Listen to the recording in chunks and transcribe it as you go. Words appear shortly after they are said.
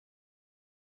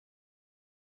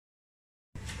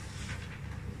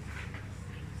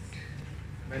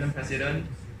Madam President,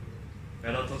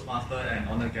 fellow Toastmaster and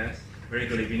honored guests, very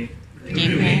good evening. Good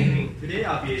evening. Today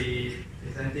I'll be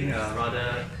presenting a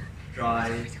rather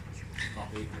dry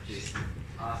topic, which is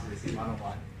Car Servicing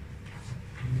 101.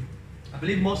 I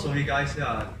believe most of you guys here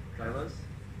are drivers.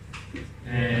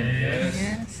 And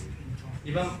Yes.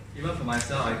 even for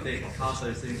myself, I take car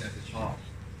servicing as a chore.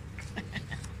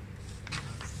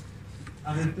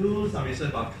 I've been doing some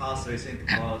research about car servicing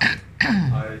because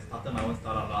I started my own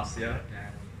startup last year,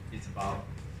 and it's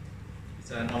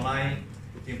an online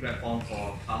booking platform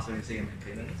for car servicing and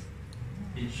maintenance.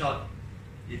 In short,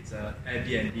 it's an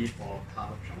Airbnb for car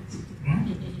workshops.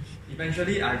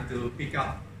 Eventually, I have to pick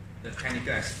up the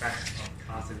technical aspects of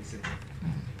car servicing.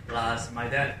 Plus, my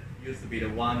dad used to be the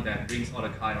one that brings all the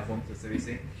car at home to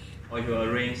servicing, or he will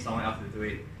arrange someone else to do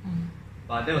it.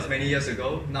 But that was many years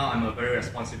ago. Now I'm a very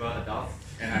responsible adult,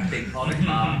 and I take all the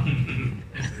car and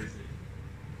service it.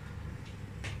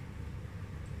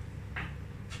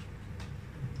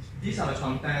 These are the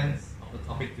contents of the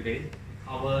topic today. It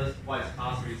covers what is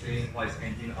car servicing, what is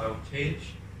engine oil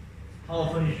change, how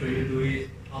often should you do it,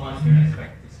 how much you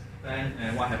expect to spend,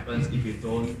 and what happens if you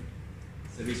don't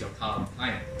service your car on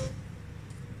time.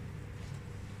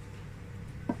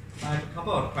 I have a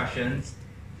couple of questions.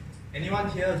 Anyone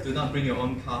here do not bring your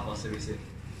own car for servicing?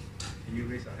 Can you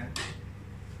raise your hand?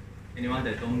 Anyone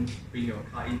that don't bring your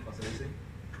car in for servicing?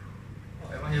 Oh,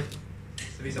 everyone here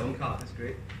service your own car, that's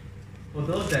great. For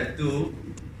those that do,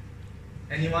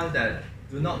 anyone that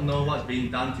do not know what's being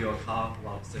done to your car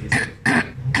while servicing?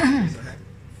 Raise your hand.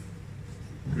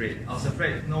 Great. I was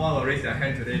afraid no one will raise their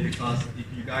hand today because if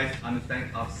you guys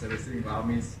understand car servicing, well,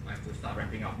 means I have to start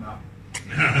wrapping up now.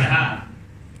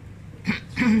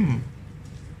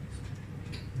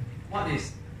 What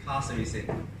is car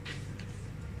servicing?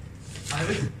 I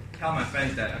always tell my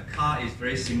friends that a car is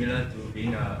very similar to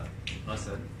being a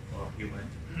person or a human.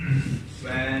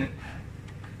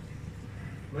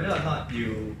 Whether or not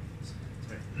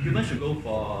humans should go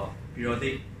for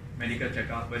periodic medical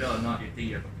checkup, whether or not you think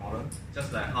you have a problem,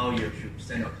 just like how you should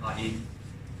send your car in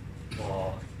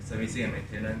for servicing and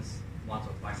maintenance once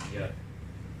or twice a year.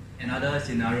 Another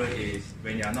scenario is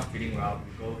when you are not feeling well,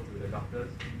 you go to the doctor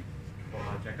for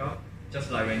a checkup.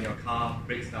 Just like when your car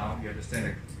breaks down, you have to send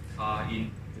the car in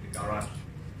to the garage.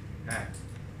 Okay.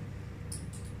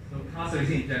 So car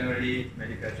servicing is generally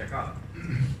medical checkup.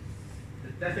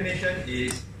 The definition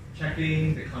is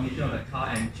checking the condition of the car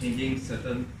and changing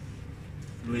certain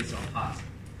fluids or parts.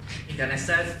 It can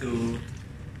access to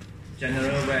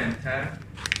general wear and tear,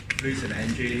 fluids in the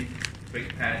engine,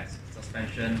 brake pads,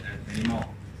 suspension, and many more.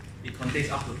 It contains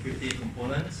up to 50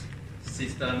 components,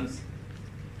 systems,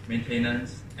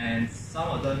 maintenance, and some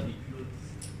of them include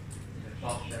the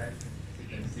shop share, as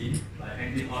you can see, like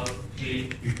engine oil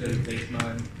change, filter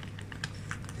replacement,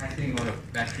 testing of the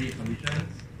battery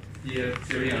conditions,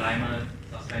 steering alignment,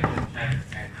 suspension check,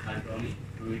 and hydraulic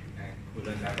fluid and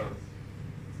coolant levels.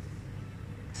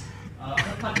 I'll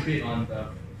touch a bit on the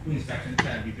full inspection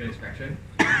check and visual inspection.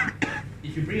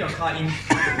 If you bring your car in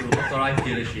to authorized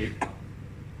dealership,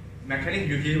 mechanics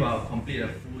usually will complete a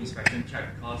full inspection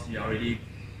check because you're already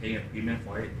paying a premium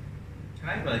for it. Can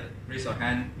I raise your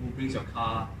hand who brings your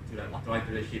car to the authorized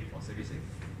dealership for servicing?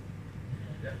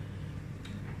 Yeah.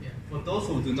 For those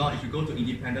who do not, if you go to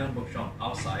independent workshop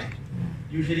outside,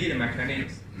 usually the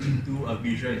mechanics do a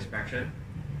visual inspection,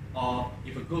 or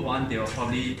if a good one, they will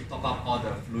probably top up all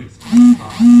the fluids in the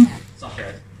car, such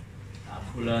as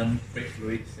coolant, brake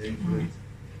fluid, steering fluid.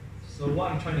 So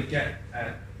what I'm trying to get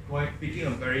at, picking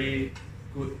a very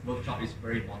good workshop is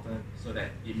very important so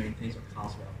that it maintains your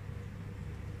cars well.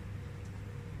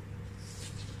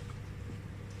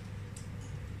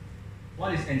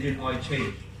 What is engine oil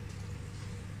change?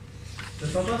 The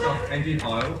purpose of engine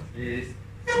oil is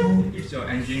it keeps your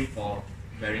engine from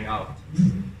wearing out.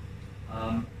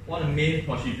 One of the main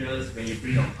procedures when you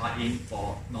bring your car in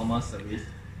for normal service,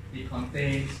 it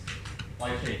contains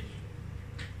oil change.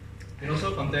 It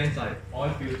also contains like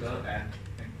oil filter and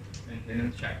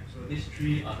maintenance check. So these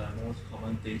three are the most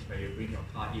common things when you bring your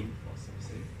car in for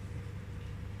servicing.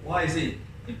 Why is it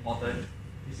important?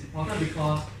 It's important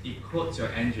because it coats your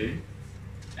engine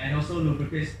and also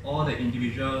lubricates all the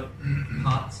individual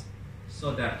parts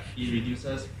so that it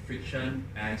reduces friction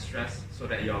and stress so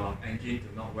that your engine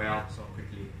do not wear out so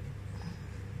quickly.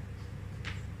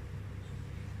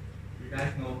 You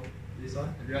guys know this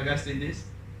one? Have you guys seen this?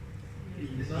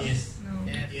 This one? Yes.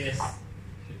 No. Yes.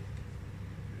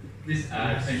 This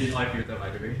engine oil filter, by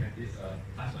the way, and this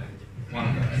one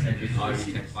of the engine oil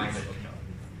you can find in the workshop.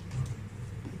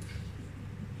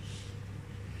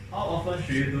 How often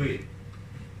should you do it?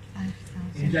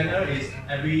 In general, it's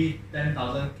every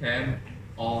 10,000 km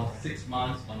or 6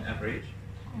 months on average.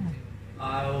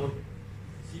 I'll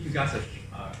give you guys a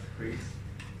quiz.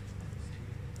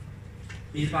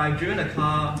 If I've driven a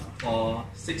car for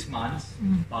 6 months,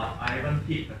 but I haven't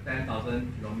hit the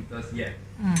 10,000 kilometers yet,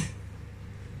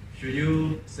 should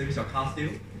you service your car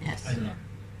still? Yes.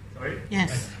 Sorry?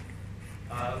 Yes.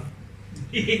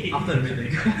 After the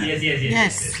meeting.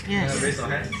 Yes. Raise your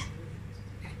hands.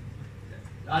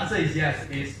 The answer is yes,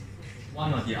 it's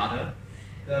one or the other.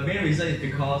 The main reason is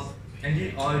because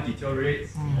engine oil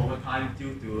deteriorates over time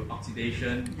due to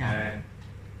oxidation and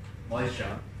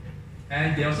moisture.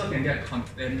 And they also can get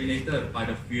contaminated by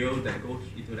the fuel that goes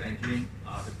into the engine,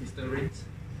 the piston rings.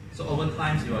 So over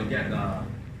time, you will get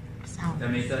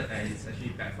contaminated and it's actually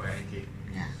bad for your engine.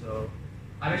 Yeah. So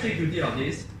I'm actually guilty of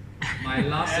this. My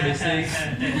last servicing,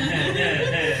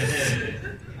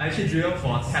 I actually drilled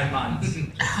for 10 months,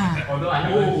 although I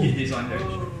haven't hit this one yet.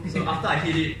 So after I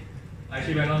hit it, I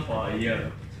actually went on for a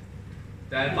year.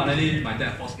 Then finally, my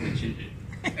dad forced me to change it.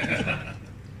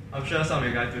 I'm sure some of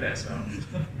you guys do that as well.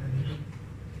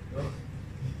 So,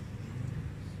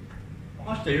 how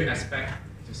much do you expect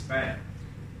to spend?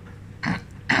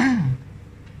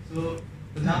 So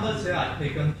the numbers here are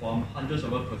taken from hundreds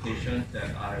of quotations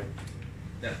that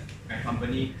my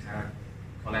company have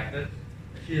collected.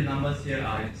 Actually, the numbers here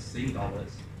are in Sing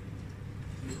dollars.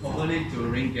 To convert it to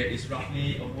ringgit, it's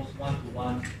roughly almost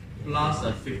 1-to-1 plus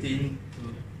a 15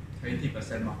 to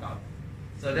 20% markup.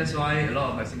 So that's why a lot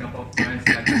of my Singapore friends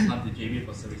like to come to JB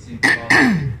for servicing because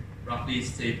roughly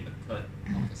save a third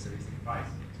of the servicing price.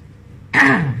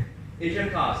 Asian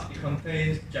cars, it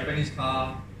contains Japanese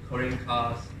cars, Korean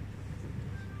cars,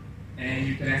 and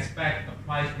you can expect a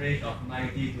price range of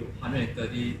 90 to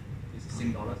 130 is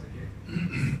Sing dollars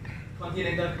again.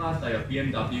 Continental cars like a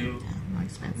BMW,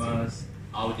 Mercedes,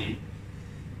 Audi.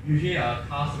 Usually a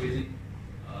car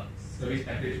service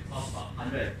package costs about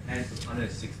 $110 to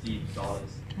 $160.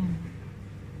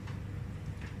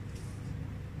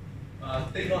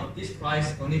 Take note, this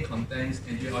price only contains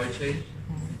engine oil change,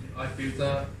 engine oil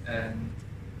filter, and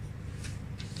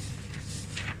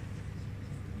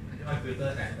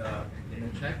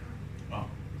maintenance check. Wow.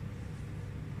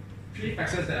 3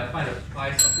 factors that affect the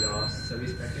price of your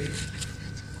service package.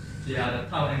 They are the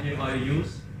type of engine oil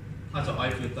used, types of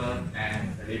oil filter,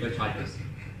 and the labor charges.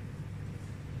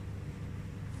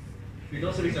 If you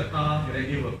don't service your car, your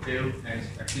engine will fail and is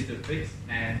likely to fix,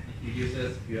 and it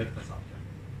reduces fuel consumption.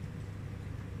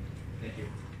 Thank you.